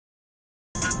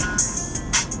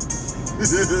What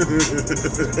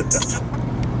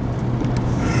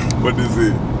is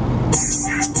it?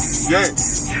 Yeah. You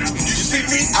see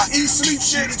me? I eat, sleep,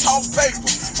 shit, and talk paper.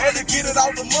 Had to get it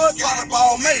out the mud, got a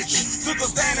ball major. Took a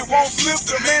stand and won't slip,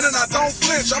 the man and I don't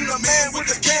flinch. I'm the man with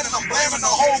the cannon, I'm blaming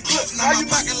the whole clip. Now you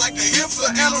knocking like the hips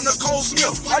of Anna Nicole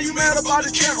Smith. Why you mad about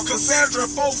the camera? Cassandra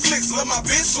and 4 flicks. Love my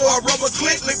bitch, so I rubber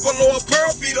click, lick below a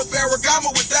pearl. Feed a Ferragamo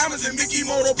with diamonds and Mickey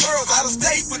Moto pearls. Out of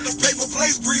state with the paper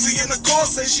plates, breezy in the car.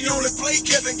 Say she only play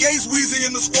Kevin Gates, Weezy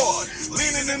in the squad.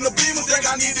 Leaning in the beamer, think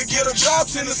I need to get a job.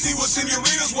 Tennessee with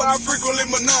senoritas where I frequently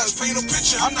menage. Paint a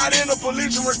picture, I'm not in a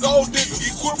belligerent gold digger.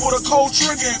 Equipped with a cold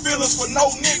trigger and feelings for no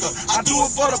nigga. I do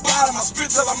it for the bottom, I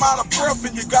spit till I'm out of breath.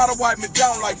 And you gotta wipe me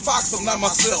down like Fox, I'm not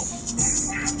myself.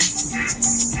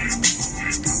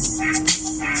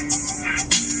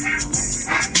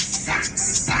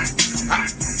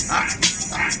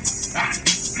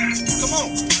 Come on,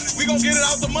 we gon' get it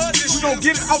out the mud this year. We gon'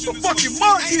 get it out the fucking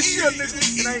mud this year, nigga.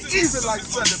 It ain't easy like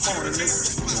Sunday morning, nigga.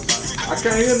 I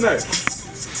can't hear that.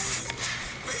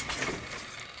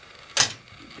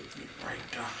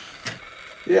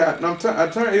 Yeah, I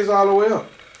turn it's all the way up.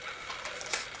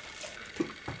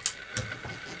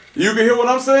 You can hear what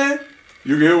I'm saying?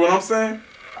 You can hear what I'm saying?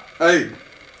 Hey,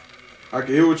 I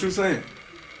can hear what you're saying.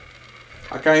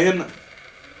 I can't hear nothing.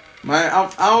 Man,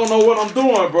 I don't know what I'm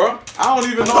doing, bro. I don't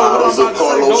even know what I'm about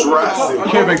to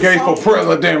say. Kevin Gates for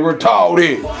president,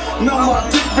 retarded. Now my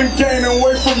dick been gaining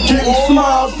weight from getting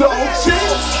smiled on.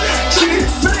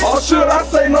 Or should I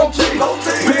say no cheat?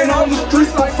 Been on the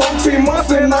streets like 14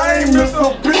 months and I ain't missed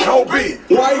a beat. No beat.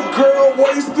 White girl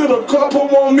wasted a couple,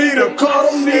 want me to cut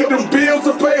them. Need them bills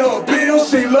to pay her bills.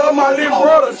 She love my little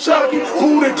brother Chucky.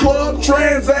 Booty club,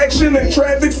 transaction and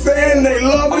traffic saying they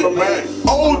love it.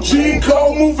 OG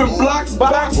code moving blocks,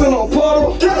 boxing a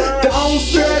puddle.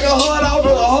 Downstairs a hut out of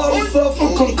the huddle. Suffer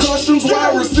concussions,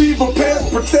 wide receiver, pass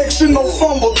protection, no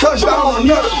fumble, touchdown or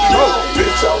nothing.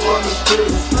 Bitch, I run the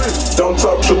streets. Don't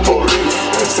talk to police.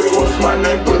 Say what's my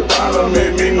name, but I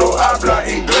made me no habla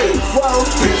inglés.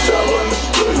 Bitch, I run the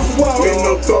streets. Me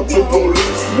no talk to police.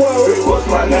 Say what's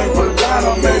my name, but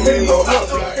I made me no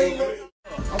habla inglés.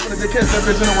 I'm gonna just catch that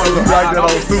bitch in the one look like that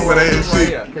old stupid ass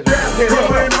shit.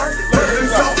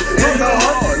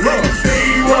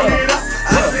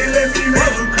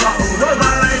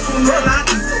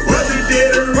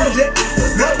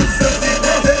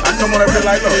 I come on that bitch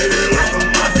like that.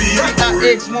 My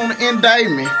ex wanna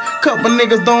indict me. Couple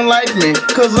niggas don't like me,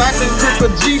 cause I can cook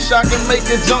a G-Shock and make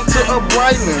it jump to a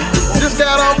Brightman. Just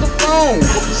got off the phone,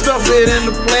 stuff it in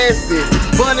the plastic.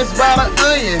 Bunnies by the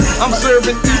onion, I'm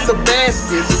serving Easter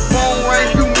baskets. Phone ring,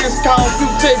 few missed calls, few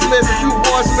text messages, few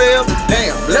voicemails.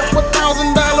 Damn, left $1,000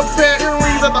 pair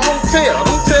earrings at the hotel.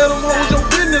 Don't tell them hoes your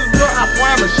business, bro, I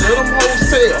promise you, them hoes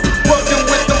tell. Fucking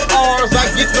with them R's, I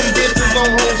get them bitches on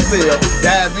wholesale.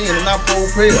 Dive in and I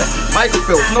propel. Michael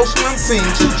Phelps, no swim team.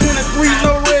 223,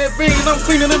 no red beans. I'm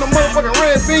cleaner than a motherfucking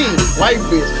red bean. White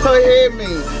bitch, her head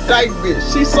mean. Dyke bitch,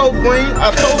 she so green.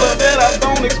 I told her that I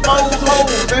don't expose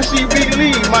hoes, and she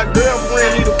believe my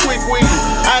girlfriend need a quick weed.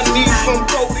 I need some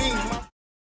protein.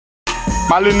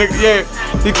 My little nigga, yeah,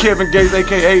 he Kevin Gates,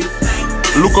 aka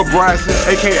Luca Bryson,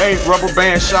 aka Rubber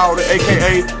Band Shouted,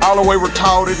 aka all the way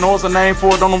retarded. Knows a name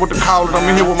for it, don't know what to call it. I'm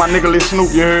in here with my nigga Lil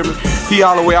Snupe, you heard me? He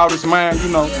all the way out his mind,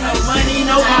 you know. No money,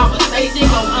 no conversation,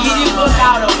 gon' get it fuck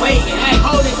out of way. Hey,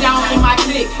 hold it down in my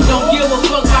clique, don't give a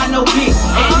fuck about no bitch.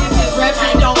 And if this rap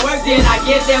shit don't work, then I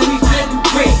guess that we flippin'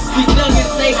 quick. We still can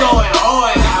stay going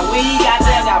hard. Got weed, got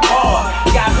that, got bar.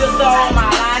 Got Mista on my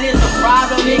line, it's a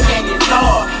problem, it can't get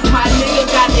solved. My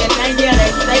niggas got that thing, yeah,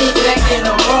 they stay back in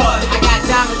the rod. I got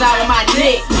diamonds out of my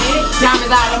neck, diamonds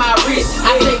out of my wrist.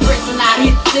 I take bricks when I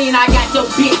hit the scene, I got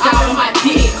your bitch out of my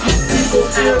dick. People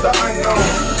fear the unknown,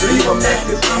 leave a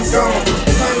message, I'm gone.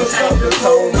 Time to stop this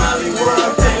whole Molly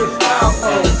world, take a style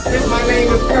phone. Bitch, my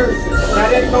name is Percy, now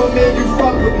that don't mean you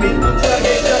fuck with me. Tell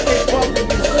me just ain't fuck with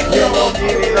me, you don't gon'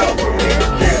 get it up with me.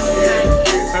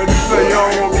 And you say you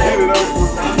don't want to get it up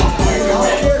with me.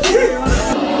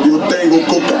 Yo tengo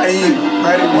cocaína,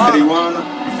 marihuana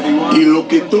y lo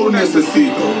que tú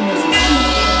necesitas.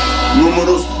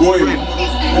 Números 9.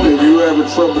 And if you ever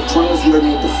trouble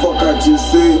translating what the fuck I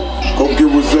just said, go get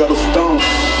Rosetta Stone.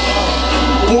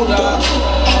 Puta.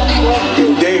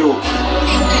 Pendejo.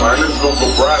 Man, this is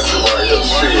Uncle Bryson right here.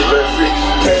 Shit, let's see.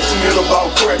 Passionate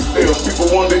about crack sales. People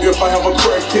wonder if I have a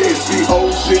crackhead. See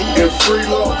OG and free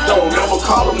love. Don't never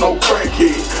call them no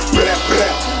crackhead. Blap,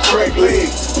 blap, crack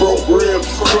legs, broke ribs,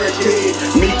 crackhead.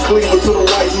 Meat cleaver to the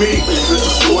white meat.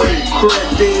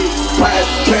 Crackhead, past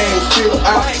pain, still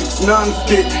out.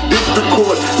 non-stick, district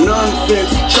court,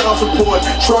 nonsense, child support,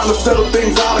 trying to settle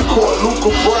things out of court. Luca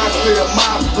Bride said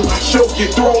mobster, choke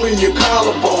your throat and your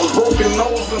collarbone, broken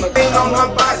nose and a Ain't on my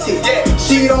body, yeah.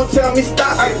 She don't tell me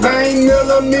stop it.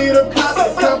 9mm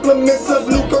pop, compliments of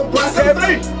Luca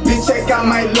Bride. Bitch, check out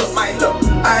my look.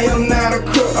 I am not a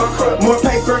crook, more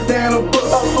paper than a book.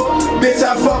 Bitch,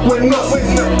 I fuck with no.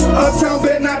 Uptown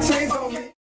better not change.